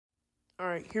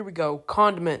Alright, here we go.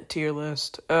 Condiment tier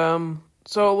list. So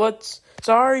I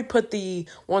already put the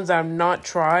ones I've not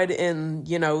tried in,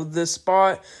 this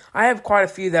spot. I have quite a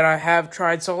few that I have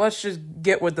tried, so let's just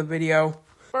get with the video.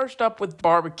 First up with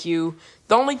barbecue.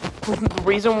 The only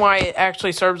reason why it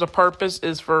actually serves a purpose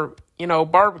is for,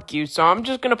 barbecue. So I'm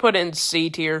just going to put it in C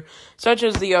tier, such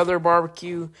as the other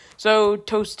barbecue. So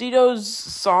Tostitos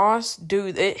sauce,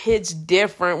 dude, it hits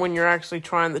different when you're actually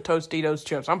trying the Tostitos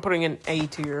chips. I'm putting in A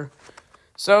tier.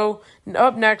 So,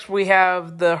 up next, we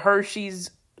have the Hershey's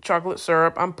chocolate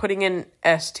syrup. I'm putting in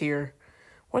S tier.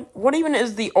 What even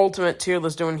is the ultimate tier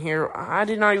list doing here? I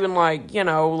did not even,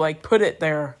 put it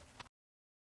there.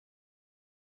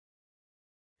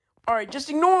 Alright, just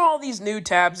ignore all these new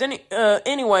tabs.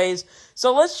 Anyways,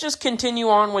 so let's just continue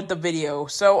on with the video.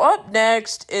 So, up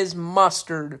next is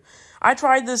mustard. I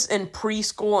tried this in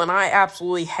preschool, and I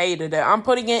absolutely hated it. I'm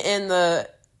putting it in the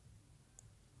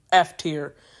F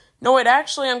tier. No, wait,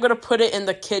 actually, I'm going to put it in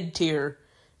the kid tier.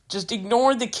 Just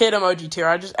ignore the kid emoji tier.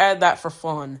 I just add that for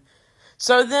fun.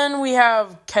 So then we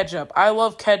have ketchup. I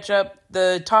love ketchup.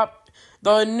 The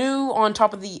new on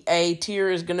top of the A tier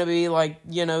is going to be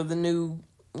the new,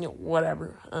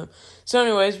 whatever. So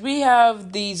anyways, we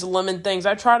have these lemon things.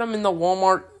 I tried them in the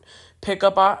Walmart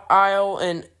pickup aisle,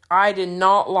 and I did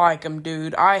not like them,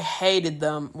 dude. I hated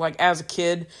them, as a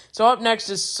kid. So up next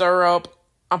is syrup.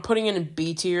 I'm putting it in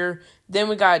B tier. Then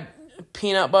we got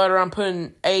peanut butter. I'm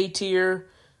putting A tier.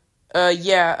 So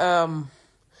I'm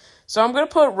going to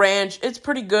put ranch. It's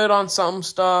pretty good on some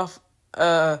stuff.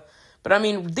 But I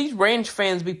mean, these ranch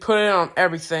fans be putting it on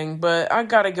everything. But I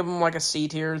got to give them a C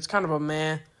tier. It's kind of a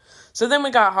meh. So then we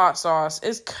got hot sauce.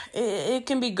 It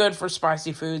can be good for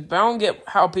spicy foods. But I don't get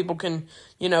how people can,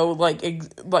 not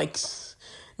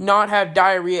have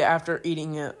diarrhea after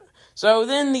eating it. So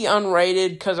then the unrated,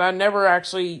 because I never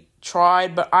actually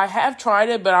tried, but I have tried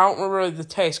it, but I don't remember the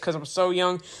taste because I'm so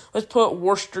young. Let's put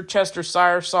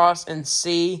Worcestershire sauce in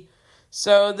C.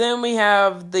 So then we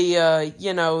have the,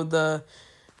 the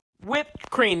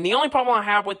whipped cream. The only problem I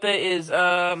have with it is,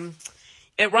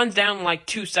 it runs down in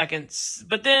 2 seconds.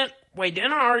 But then, wait,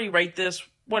 didn't I already rate this?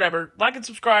 Whatever. Like and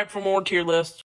subscribe for more tier lists.